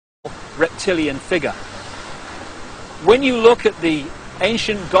reptilian figure. When you look at the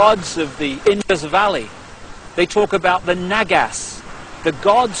ancient gods of the Indus Valley, they talk about the Nagas, the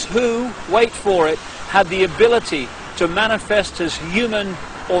gods who, wait for it, had the ability to manifest as human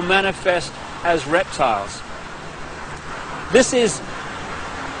or manifest as reptiles. This is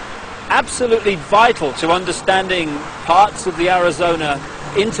absolutely vital to understanding parts of the Arizona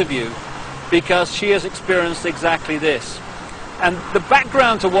interview, because she has experienced exactly this. And the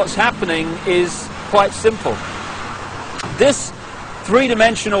background to what's happening is quite simple. This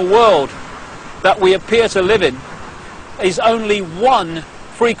three-dimensional world that we appear to live in is only one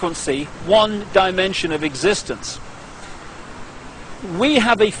frequency, one dimension of existence. We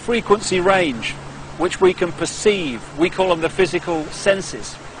have a frequency range which we can perceive. We call them the physical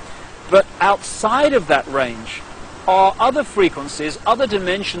senses. But outside of that range are other frequencies, other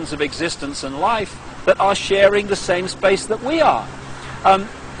dimensions of existence and life that are sharing the same space that we are.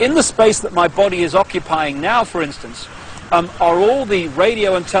 In the space that my body is occupying now, for instance, are all the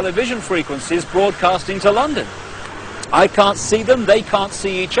radio and television frequencies broadcasting to London. I can't see them, they can't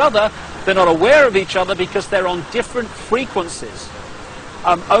see each other, they're not aware of each other because they're on different frequencies.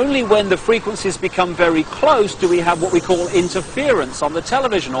 Only when the frequencies become very close do we have what we call interference on the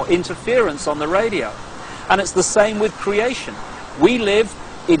television or interference on the radio. And it's the same with creation. We live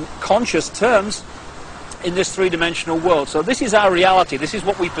in conscious terms in this three-dimensional world. So this is our reality, this is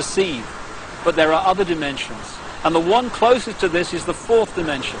what we perceive. But there are other dimensions. And the one closest to this is the fourth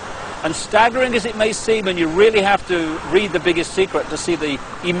dimension. And staggering as it may seem, and you really have to read The Biggest Secret to see the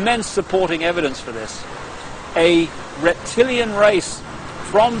immense supporting evidence for this, a reptilian race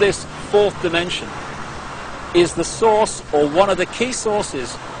from this fourth dimension is the source, or one of the key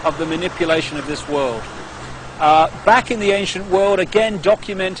sources, of the manipulation of this world. Back in the ancient world, again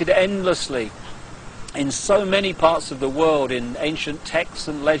documented endlessly in so many parts of the world, in ancient texts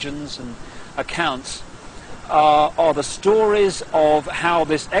and legends and accounts, are the stories of how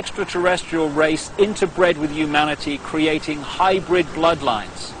this extraterrestrial race interbred with humanity, creating hybrid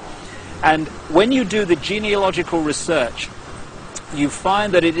bloodlines. And when you do the genealogical research, you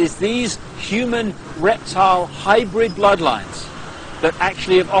find that it is these human-reptile hybrid bloodlines that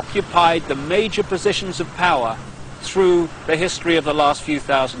actually have occupied the major positions of power through the history of the last few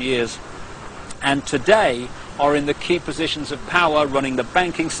thousand years, and today are in the key positions of power, running the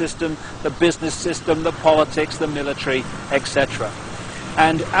banking system, the business system, the politics, the military, etc.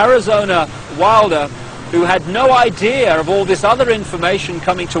 And Arizona Wilder, who had no idea of all this other information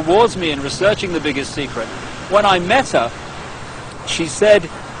coming towards me in researching The Biggest Secret, when I met her, she said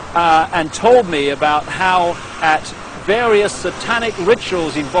and told me about how at various satanic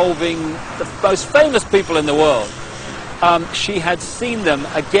rituals involving the most famous people in the world, she had seen them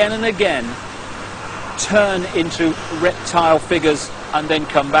again and again turn into reptile figures and then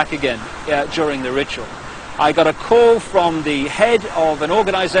come back again during the ritual. I got a call from the head of an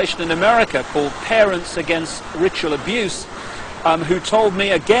organization in America called Parents Against Ritual Abuse, who told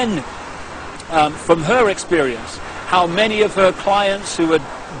me again from her experience how many of her clients who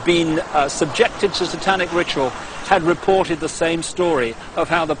had been subjected to satanic ritual had reported the same story of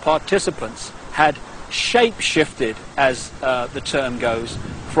how the participants had shape-shifted, as the term goes,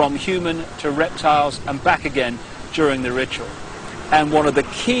 from human to reptiles and back again during the ritual. And one of the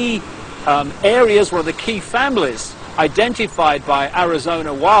key areas, one of the key families identified by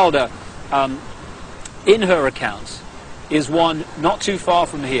Arizona Wilder in her accounts is one not too far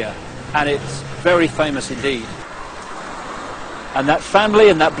from here, and it's very famous indeed. And that family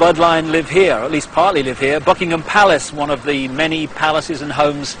and that bloodline live here, or at least partly live here. Buckingham Palace, one of the many palaces and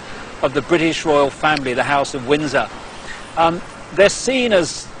homes of the British royal family, the House of Windsor. They're seen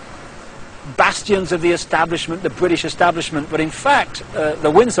as bastions of the establishment, the British establishment, but in fact the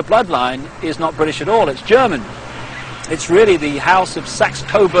Windsor bloodline is not British at all, it's German. It's really the House of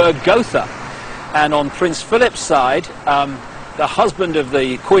Saxe-Coburg-Gotha. And on Prince Philip's side, the husband of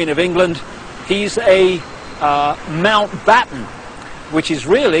the Queen of England, he's a Mountbatten, which is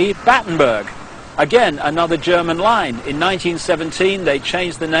really Battenberg. Again, another German line. In 1917, they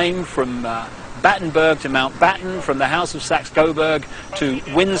changed the name from Battenberg to Mountbatten, from the House of Saxe-Coburg to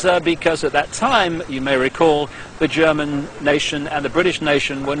Windsor, because at that time, you may recall, the German nation and the British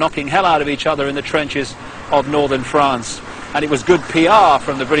nation were knocking hell out of each other in the trenches of northern France. And it was good PR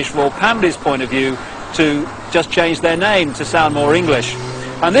from the British royal family's point of view to just change their name to sound more English.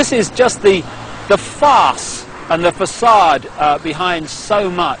 And this is just the farce and the facade behind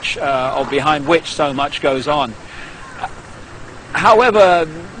so much, or behind which so much goes on. However,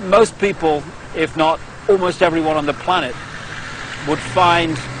 most people, if not almost everyone on the planet, would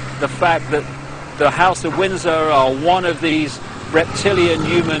find the fact that the House of Windsor are one of these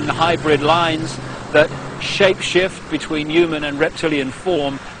reptilian-human hybrid lines that shape-shift between human and reptilian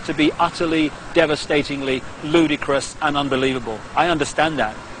form to be utterly, devastatingly ludicrous and unbelievable. I understand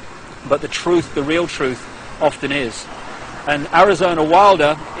that. But the truth, the real truth, often is. And Arizona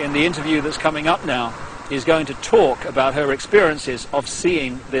Wilder, in the interview that's coming up now, is going to talk about her experiences of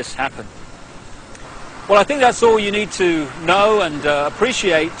seeing this happen. Well, I think that's all you need to know and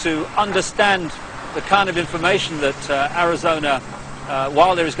appreciate to understand the kind of information that Arizona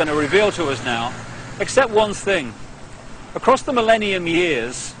Wilder is going to reveal to us now, except one thing. Across the millennium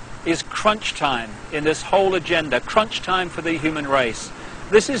years is crunch time in this whole agenda, crunch time for the human race.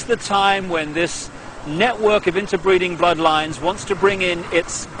 This is the time when this network of interbreeding bloodlines wants to bring in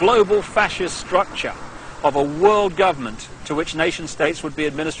its global fascist structure of a world government to which nation states would be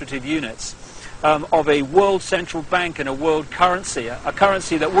administrative units, of a world central bank and a world currency, a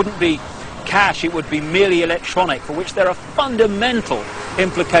currency that wouldn't be cash, it would be merely electronic, for which there are fundamental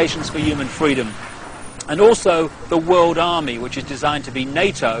implications for human freedom. And also the world army, which is designed to be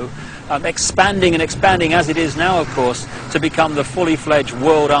NATO, expanding and expanding as it is now, of course, to become the fully fledged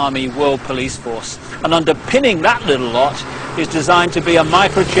world army, world police force. And underpinning that little lot is designed to be a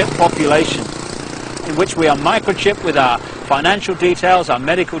microchip population, in which we are microchipped with our financial details, our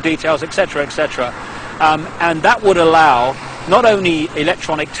medical details, etc., etc. And that would allow not only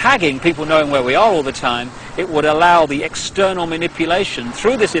electronic tagging, people knowing where we are all the time, it would allow the external manipulation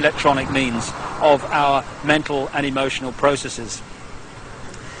through this electronic means of our mental and emotional processes.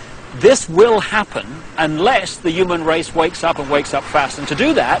 This will happen unless the human race wakes up and wakes up fast. And to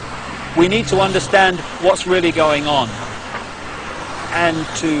do that, we need to understand what's really going on. And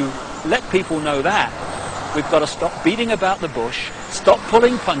to let people know that, we've got to stop beating about the bush, stop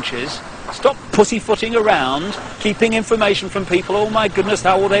pulling punches, stop pussyfooting around, keeping information from people, oh my goodness,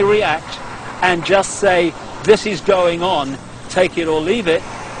 how will they react, and just say, this is going on, take it or leave it,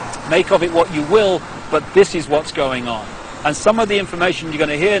 make of it what you will, but this is what's going on. And some of the information you're going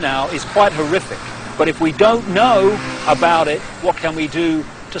to hear now is quite horrific. But if we don't know about it, what can we do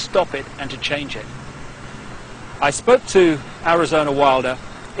to stop it and to change it? I spoke to Arizona Wilder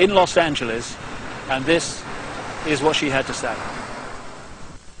in Los Angeles, and this is what she had to say.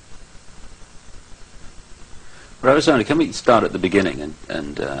 Arizona, can we start at the beginning,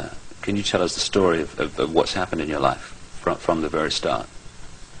 and can you tell us the story of what's happened in your life from the very start?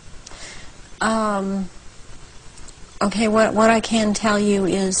 Okay, what I can tell you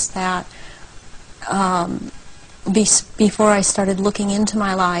is that before I started looking into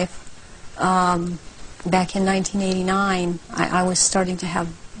my life, back in 1989, I was starting to have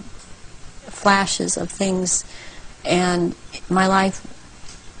flashes of things, and my life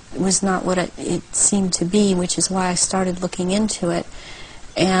was not what it seemed to be, which is why I started looking into it.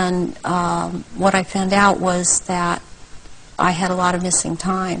 And what I found out was that I had a lot of missing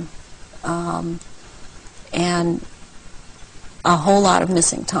time, and a whole lot of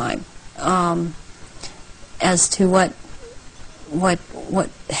missing time, as to what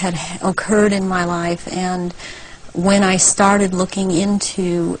had occurred in my life. And when I started looking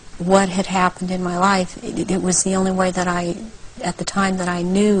into what had happened in my life, it was the only way that at the time that I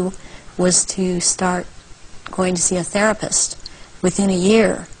knew, was to start going to see a therapist. Within a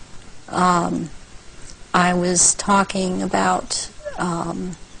year, I was talking about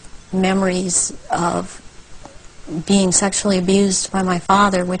memories of being sexually abused by my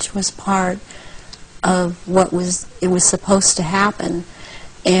father, which was part of what was supposed to happen.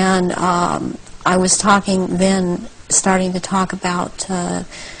 And I was starting to talk about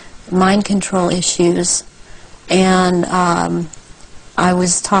mind control issues, and I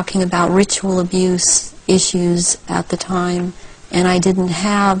was talking about ritual abuse issues at the time, and I didn't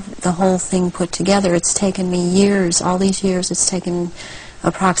have the whole thing put together. It's taken me years, all these years, it's taken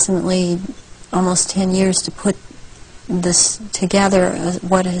approximately almost 10 years to put this together,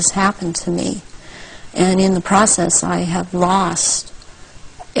 what has happened to me. And in the process, I have lost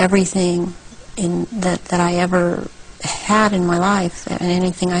everything that I ever had in my life, and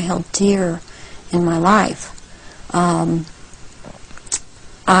anything I held dear in my life.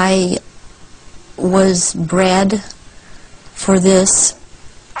 I was bred for this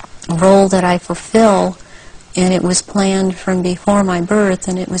role that I fulfill, and it was planned from before my birth,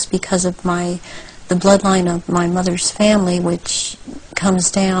 and it was because of the bloodline of my mother's family, which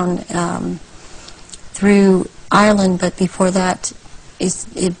comes down through Ireland, but before that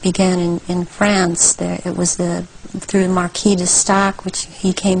it began in France. It was through the Marquis de Stac, which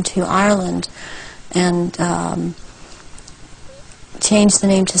he came to Ireland and changed the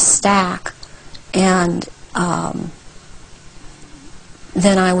name to Stack, and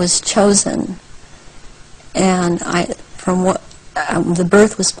then I was chosen, and from the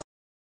birth was